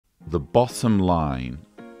The bottom line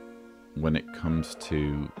when it comes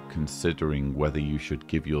to considering whether you should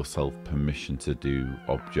give yourself permission to do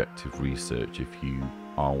objective research if you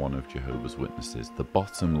are one of Jehovah's Witnesses, the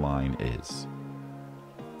bottom line is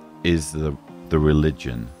the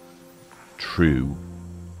religion true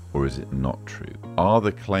or is it not true? Are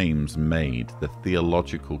the claims made, the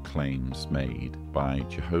theological claims made by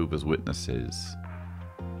Jehovah's Witnesses,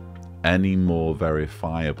 any more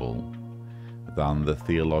verifiable than the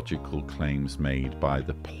theological claims made by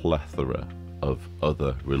the plethora of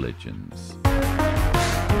other religions?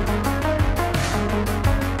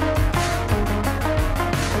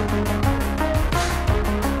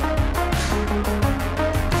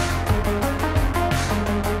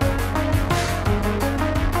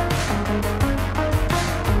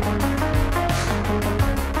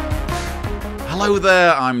 Hello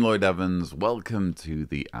there, I'm Lloyd Evans. Welcome to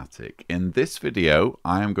The Attic. In this video,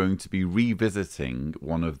 I am going to be revisiting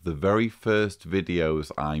one of the very first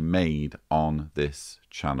videos I made on this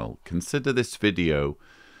channel. Consider this video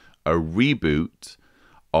a reboot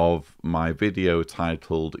of my video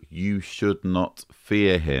titled You Should Not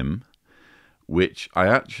Fear Him, which I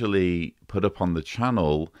actually put up on the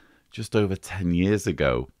channel just over 10 years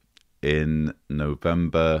ago in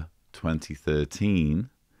November 2013.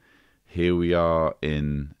 Here we are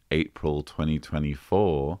in April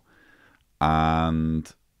 2024,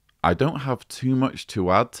 and I don't have too much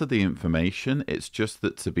to add to the information. It's just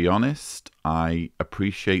that, to be honest, I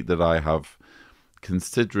appreciate that I have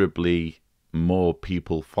considerably more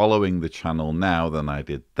people following the channel now than I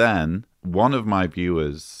did then. One of my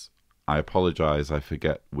viewers, I apologize, I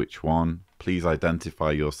forget which one. Please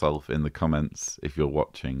identify yourself in the comments if you're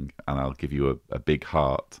watching, and I'll give you a big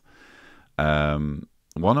heart.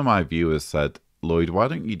 One of my viewers said, Lloyd, why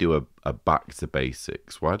don't you do a back to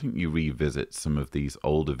basics? Why don't you revisit some of these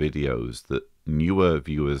older videos that newer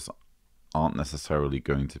viewers aren't necessarily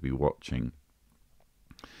going to be watching?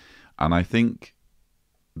 And I think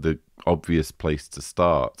the obvious place to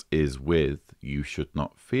start is with You Should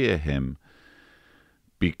Not Fear Him,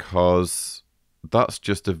 because that's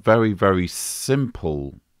just a very, very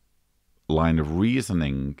simple line of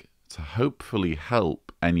reasoning to hopefully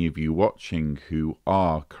help any of you watching who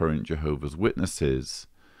are current Jehovah's Witnesses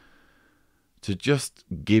to just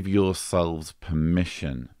give yourselves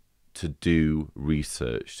permission to do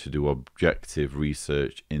research, to do objective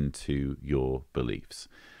research into your beliefs.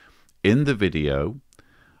 In the video,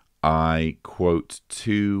 I quote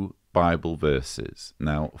 2 Bible verses.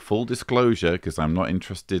 Now, full disclosure, because I'm not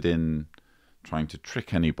interested in trying to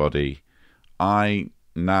trick anybody, I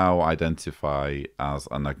now identify as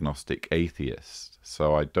an agnostic atheist,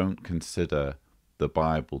 so I don't consider the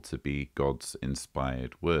Bible to be God's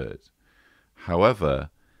inspired word. However,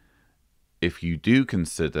 if you do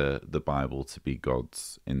consider the Bible to be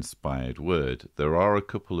God's inspired word, there are a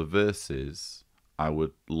couple of verses I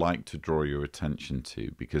would like to draw your attention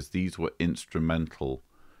to, because these were instrumental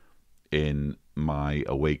in my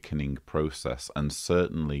awakening process and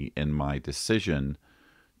certainly in my decision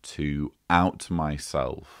to out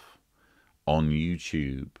myself on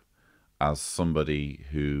YouTube as somebody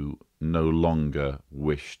who no longer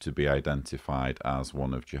wished to be identified as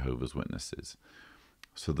one of Jehovah's Witnesses.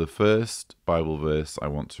 So the first Bible verse I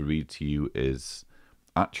want to read to you is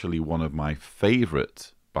actually one of my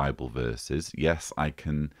favorite Bible verses. Yes, I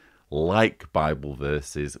can like Bible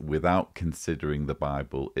verses without considering the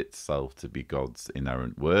Bible itself to be God's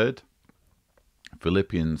inerrant word.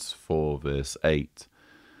 Philippians 4 verse 8.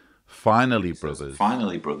 Finally,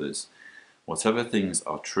 brothers, whatever things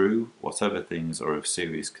are true, whatever things are of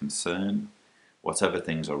serious concern, whatever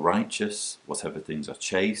things are righteous, whatever things are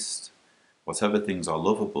chaste, whatever things are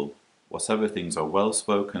lovable, whatever things are well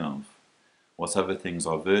spoken of, whatever things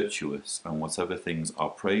are virtuous, and whatever things are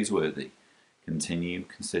praiseworthy, continue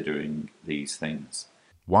considering these things.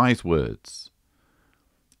 Wise words.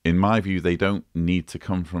 In my view, they don't need to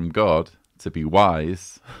come from God to be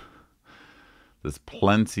wise. There's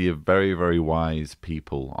plenty of very, very wise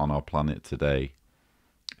people on our planet today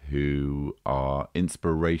who are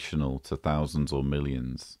inspirational to thousands or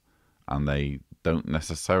millions, and they don't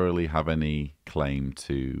necessarily have any claim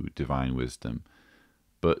to divine wisdom.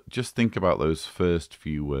 But just think about those first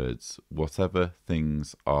few words, whatever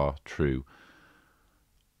things are true.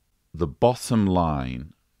 The bottom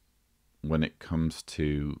line when it comes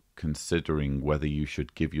to considering whether you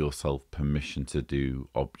should give yourself permission to do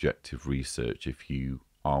objective research if you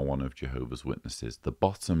are one of Jehovah's Witnesses, the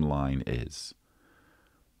bottom line is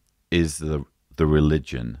the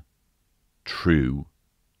religion true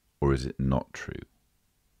or is it not true?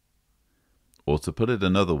 Or to put it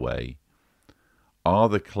another way, Are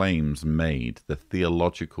the claims made, the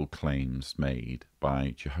theological claims made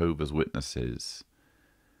by Jehovah's Witnesses,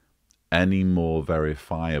 any more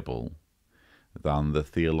verifiable than the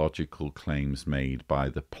theological claims made by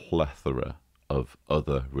the plethora of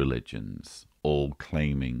other religions, all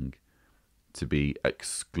claiming to be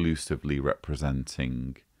exclusively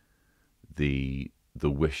representing the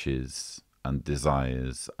wishes and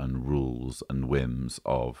desires and rules and whims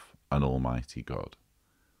of an almighty God?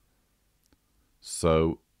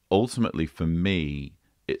 So ultimately for me,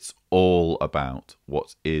 it's all about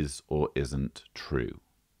what is or isn't true.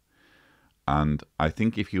 And I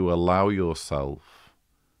think if you allow yourself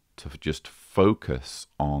to just focus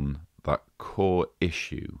on that core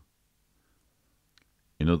issue,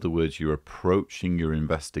 in other words, you're approaching your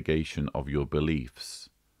investigation of your beliefs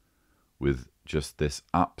with just this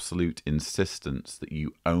absolute insistence that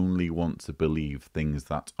you only want to believe things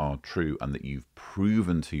that are true and that you've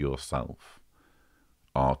proven to yourself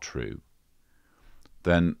are true,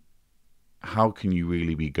 then how can you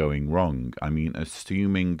really be going wrong? I mean,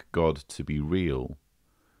 assuming God to be real,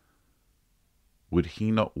 would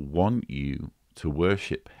he not want you to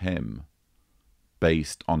worship him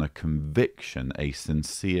based on a conviction, a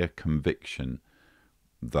sincere conviction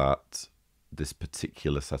that this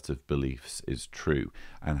particular set of beliefs is true?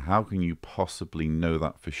 And how can you possibly know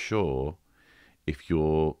that for sure if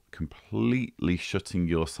you're completely shutting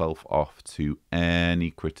yourself off to any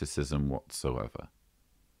criticism whatsoever,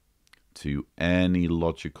 to any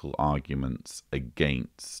logical arguments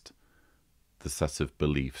against the set of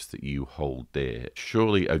beliefs that you hold dear?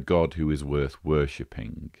 Surely a God who is worth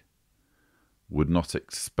worshipping would not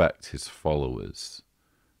expect his followers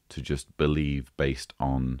to just believe based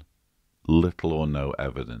on little or no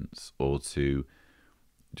evidence, or to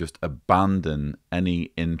just abandon any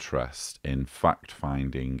interest in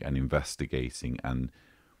fact-finding and investigating and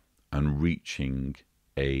reaching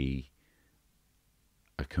a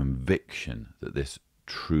conviction that this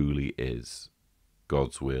truly is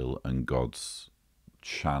God's will and God's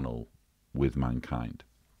channel with mankind.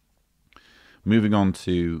 Moving on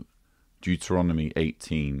to Deuteronomy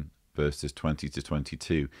 18, verses 20 to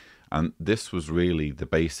 22. And this was really the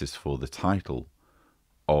basis for the title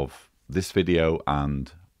of this video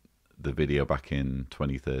and the video back in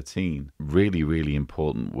 2013. Really, really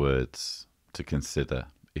important words to consider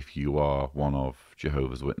if you are one of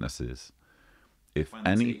Jehovah's Witnesses. If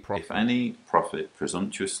any prophet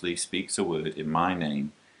presumptuously speaks a word in my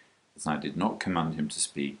name that I did not command him to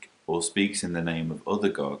speak, or speaks in the name of other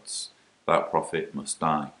gods, that prophet must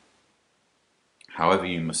die. However,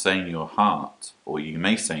 you must say in your heart, or you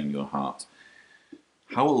may say in your heart,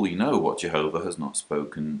 how will we know what Jehovah has not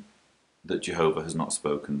spoken, that Jehovah has not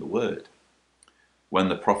spoken the word? When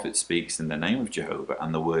the prophet speaks in the name of Jehovah,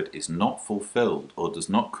 and the word is not fulfilled or does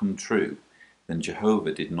not come true, then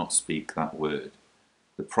Jehovah did not speak that word.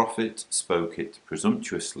 The prophet spoke it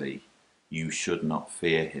presumptuously. You should not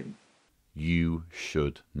fear him. You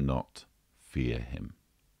should not fear him.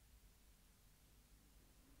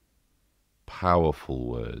 Powerful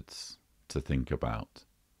words to think about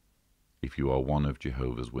if you are one of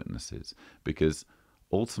Jehovah's Witnesses, because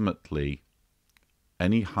ultimately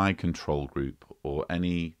any high control group or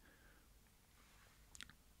any,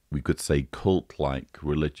 we could say, cult-like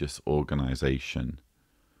religious organization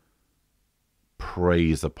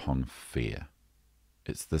preys upon fear.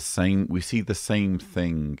 It's the same, we see the same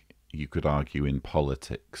thing, you could argue, in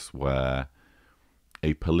politics, where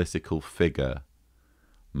a political figure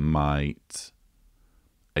might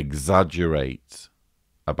exaggerate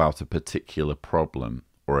about a particular problem,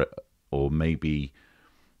 or maybe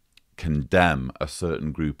condemn a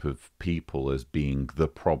certain group of people as being the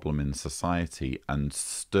problem in society, and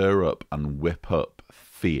stir up and whip up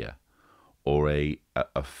fear or a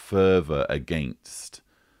fervour against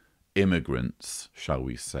immigrants, shall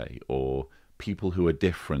we say, or people who are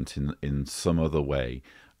different in some other way.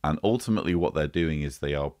 And ultimately what they're doing is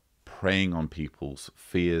they are preying on people's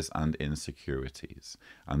fears and insecurities.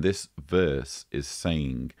 And this verse is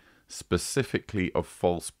saying specifically of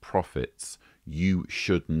false prophets, you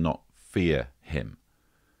should not fear him.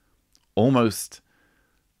 Almost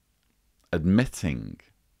admitting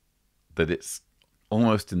that it's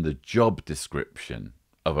almost in the job description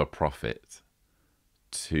of a prophet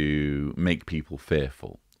to make people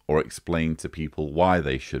fearful or explain to people why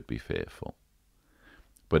they should be fearful.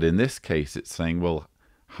 But in this case, it's saying, well,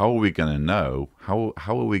 how are we going to know? How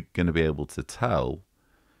are we going to be able to tell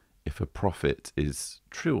if a prophet is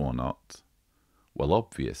true or not? Well,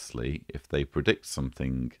 obviously, if they predict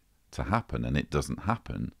something to happen and it doesn't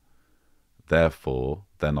happen, therefore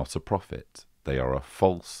they're not a prophet. They are a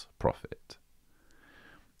false prophet.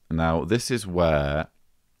 Now, this is where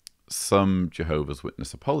some Jehovah's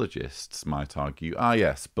Witness apologists might argue,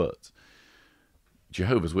 yes, but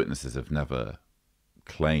Jehovah's Witnesses have never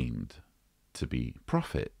claimed to be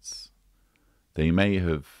prophets. They may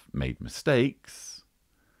have made mistakes.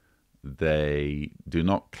 They do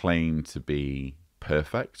not claim to be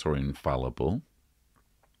perfect or infallible.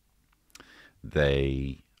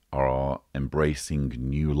 They are embracing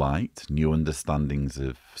new light, new understandings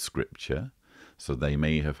of Scripture. So they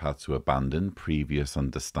may have had to abandon previous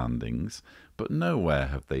understandings, but nowhere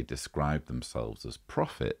have they described themselves as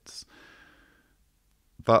prophets.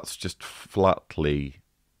 That's just flatly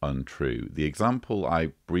untrue. The example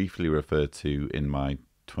I briefly referred to in my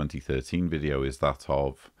 2013 video is that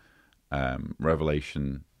of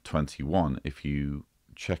Revelation 21. If you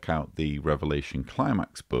check out the Revelation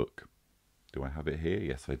Climax book, do I have it here?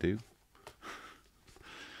 Yes, I do.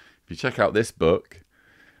 If you check out this book,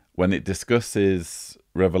 when it discusses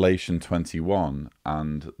Revelation 21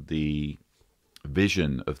 and the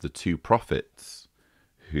vision of the two prophets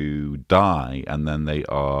who die and then they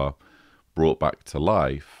are brought back to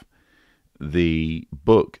life, the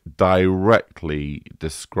book directly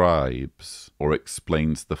describes or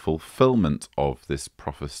explains the fulfillment of this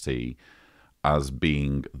prophecy as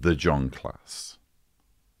being the John class,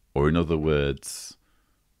 or in other words,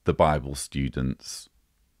 the Bible students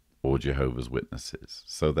or Jehovah's Witnesses.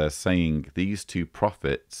 So they're saying these two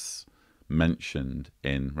prophets mentioned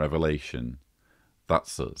in Revelation,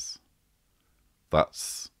 that's us.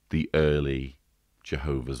 That's the early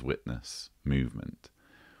Jehovah's Witness movement.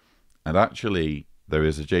 And actually, there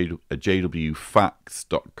is a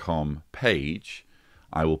jwfacts.com page.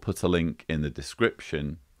 I will put a link in the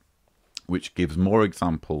description, which gives more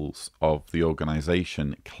examples of the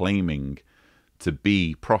organization claiming to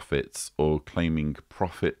be prophets or claiming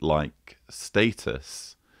prophet-like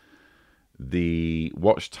status. The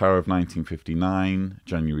Watchtower of 1959,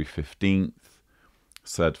 January 15th,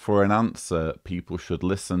 said, "For an answer, people should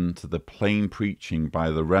listen to the plain preaching by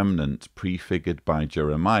the remnant prefigured by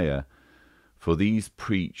Jeremiah, for these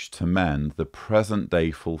preach to men the present-day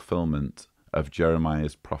fulfillment of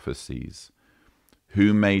Jeremiah's prophecies.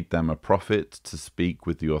 Who made them a prophet to speak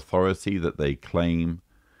with the authority that they claim?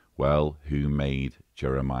 Well, who made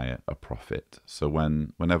Jeremiah a prophet?" So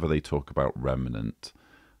whenever they talk about remnant,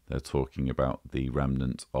 they're talking about the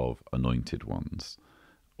remnant of anointed ones,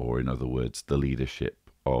 or in other words, the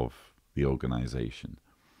leadership of the organization.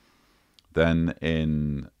 Then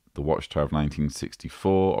in the Watchtower of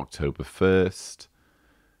 1964, October 1st,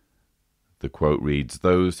 the quote reads,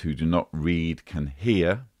 "Those who do not read can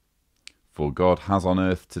hear, for God has on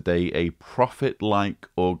earth today a prophet-like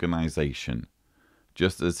organization,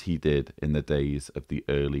 just as he did in the days of the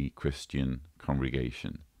early Christian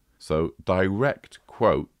congregation." So direct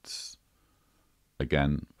quotes,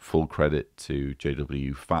 again, full credit to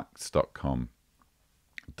jwfacts.com,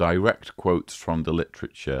 direct quotes from the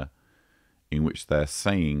literature in which they're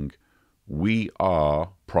saying we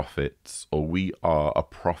are prophets, or we are a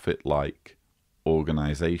prophet-like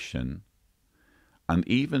organization, and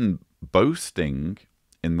even boasting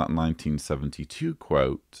in that 1972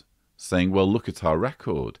 quote, saying, well, look at our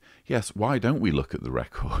record. Yes, why don't we look at the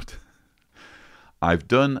record? I've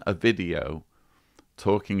done a video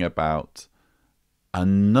talking about a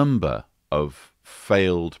number of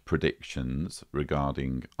failed predictions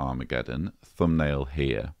regarding Armageddon, thumbnail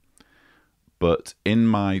here. But in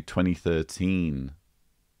my 2013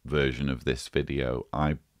 version of this video,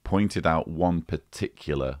 I pointed out one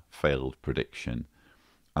particular failed prediction,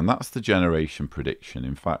 and that's the generation prediction.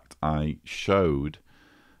 In fact, I showed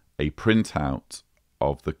a printout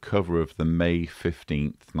of the cover of the May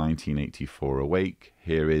 15th, 1984 Awake.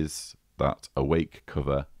 Here is that Awake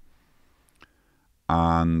cover.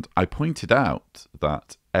 And I pointed out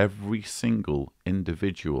that every single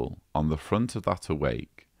individual on the front of that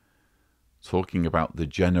Awake, talking about the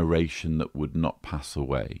generation that would not pass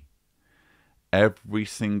away, every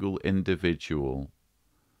single individual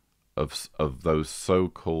of those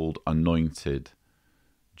so-called anointed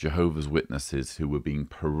Jehovah's Witnesses who were being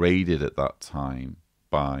paraded at that time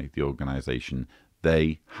by the organization,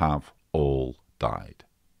 they have all died.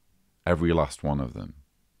 Every last one of them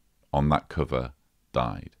on that cover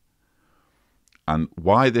died. And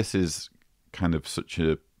why this is kind of such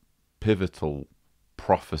a pivotal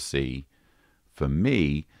prophecy for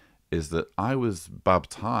me is that I was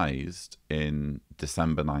baptized in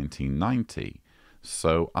December 1990.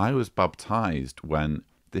 So I was baptized when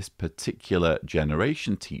this particular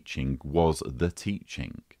generation teaching was the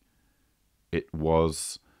teaching. It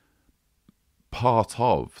was part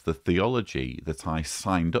of the theology that I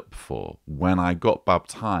signed up for when I got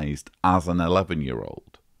baptized as an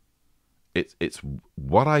 11-year-old. It's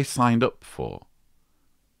what I signed up for,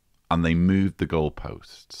 and they moved the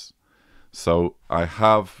goalposts. So I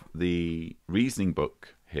have the reasoning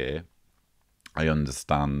book here. I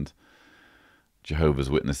understand Jehovah's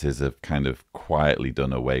Witnesses have kind of quietly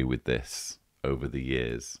done away with this over the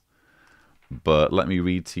years. But let me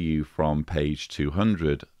read to you from page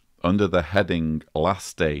 200. Under the heading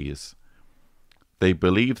Last Days, they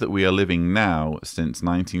believe that we are living now, since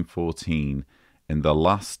 1914, in the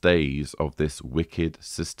last days of this wicked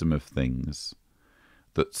system of things.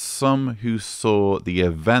 That some who saw the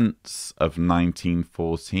events of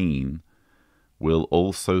 1914 will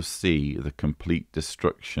also see the complete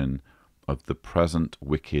destruction of the present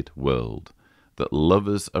wicked world, that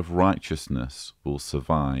lovers of righteousness will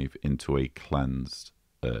survive into a cleansed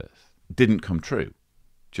earth. Didn't come true.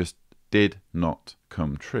 Just did not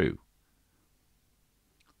come true.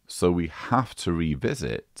 So we have to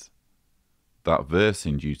revisit that verse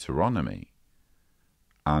in Deuteronomy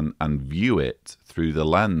and view it through the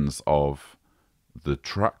lens of the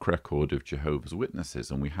track record of Jehovah's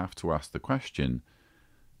Witnesses. And we have to ask the question,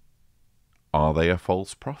 are they a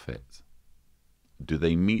false prophet? Do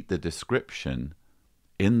they meet the description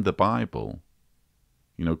in the Bible?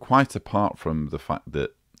 You know, quite apart from the fact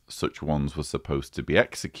that such ones were supposed to be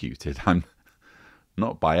executed. I'm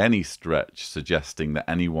not by any stretch suggesting that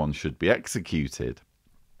anyone should be executed.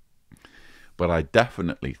 But I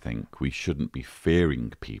definitely think we shouldn't be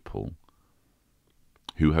fearing people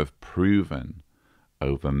who have proven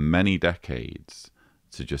over many decades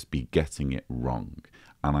to just be getting it wrong.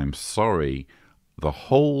 And I'm sorry, the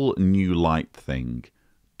whole new light thing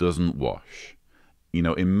doesn't wash. You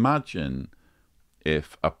know, imagine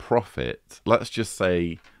if a prophet, let's just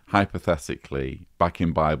say hypothetically, back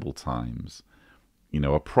in Bible times, you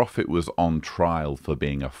know, a prophet was on trial for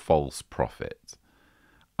being a false prophet.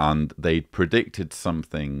 And they'd predicted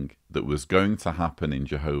something that was going to happen in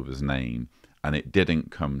Jehovah's name, and it didn't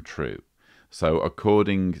come true. So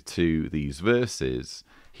according to these verses,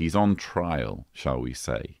 he's on trial, shall we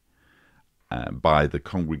say, by the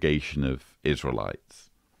congregation of Israelites.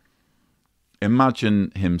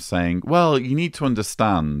 Imagine him saying, well, you need to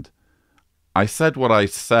understand, I said what I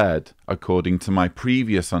said according to my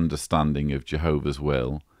previous understanding of Jehovah's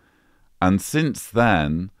will, and since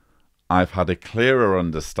then I've had a clearer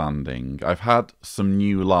understanding, I've had some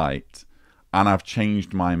new light, and I've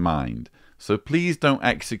changed my mind. So please don't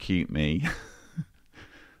execute me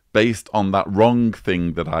based on that wrong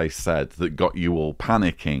thing that I said that got you all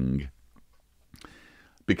panicking.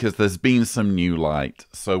 Because there's been some new light,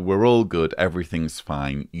 so we're all good, everything's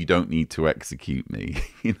fine, you don't need to execute me.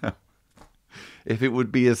 You know, if it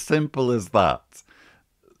would be as simple as that,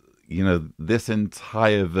 you know, this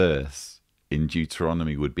entire verse in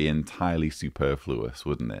Deuteronomy would be entirely superfluous,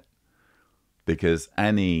 wouldn't it? Because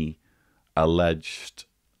any alleged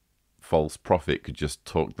false prophet could just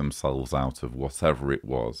talk themselves out of whatever it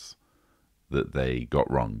was that they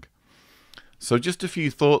got wrong. So just a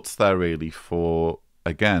few thoughts there really for,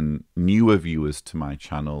 again, newer viewers to my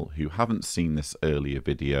channel who haven't seen this earlier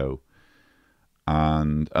video,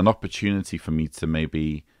 and an opportunity for me to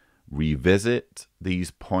maybe revisit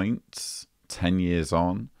these points 10 years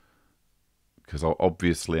on, because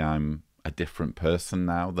obviously I'm a different person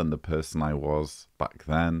now than the person I was back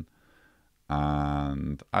then.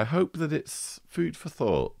 And I hope that it's food for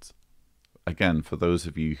thought. Again, for those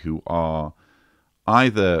of you who are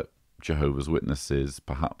either Jehovah's Witnesses,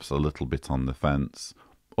 perhaps a little bit on the fence,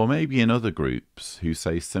 or maybe in other groups who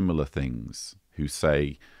say similar things, who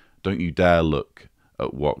say, don't you dare look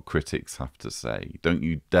at what critics have to say. Don't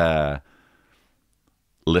you dare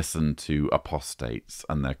listen to apostates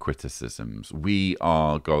and their criticisms. We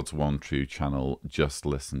are God's one true channel. Just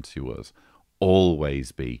listen to us.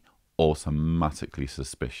 Always be automatically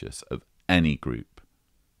suspicious of any group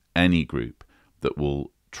that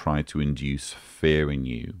will try to induce fear in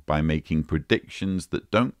you by making predictions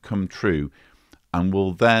that don't come true and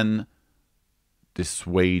will then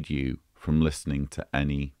dissuade you from listening to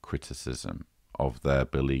any criticism of their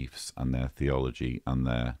beliefs and their theology and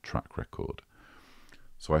their track record.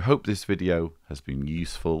 So I hope this video has been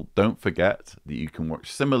useful. Don't forget that you can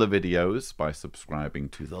watch similar videos by subscribing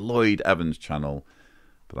to the Lloyd Evans channel.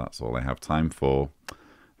 But that's all I have time for.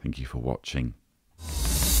 Thank you for watching.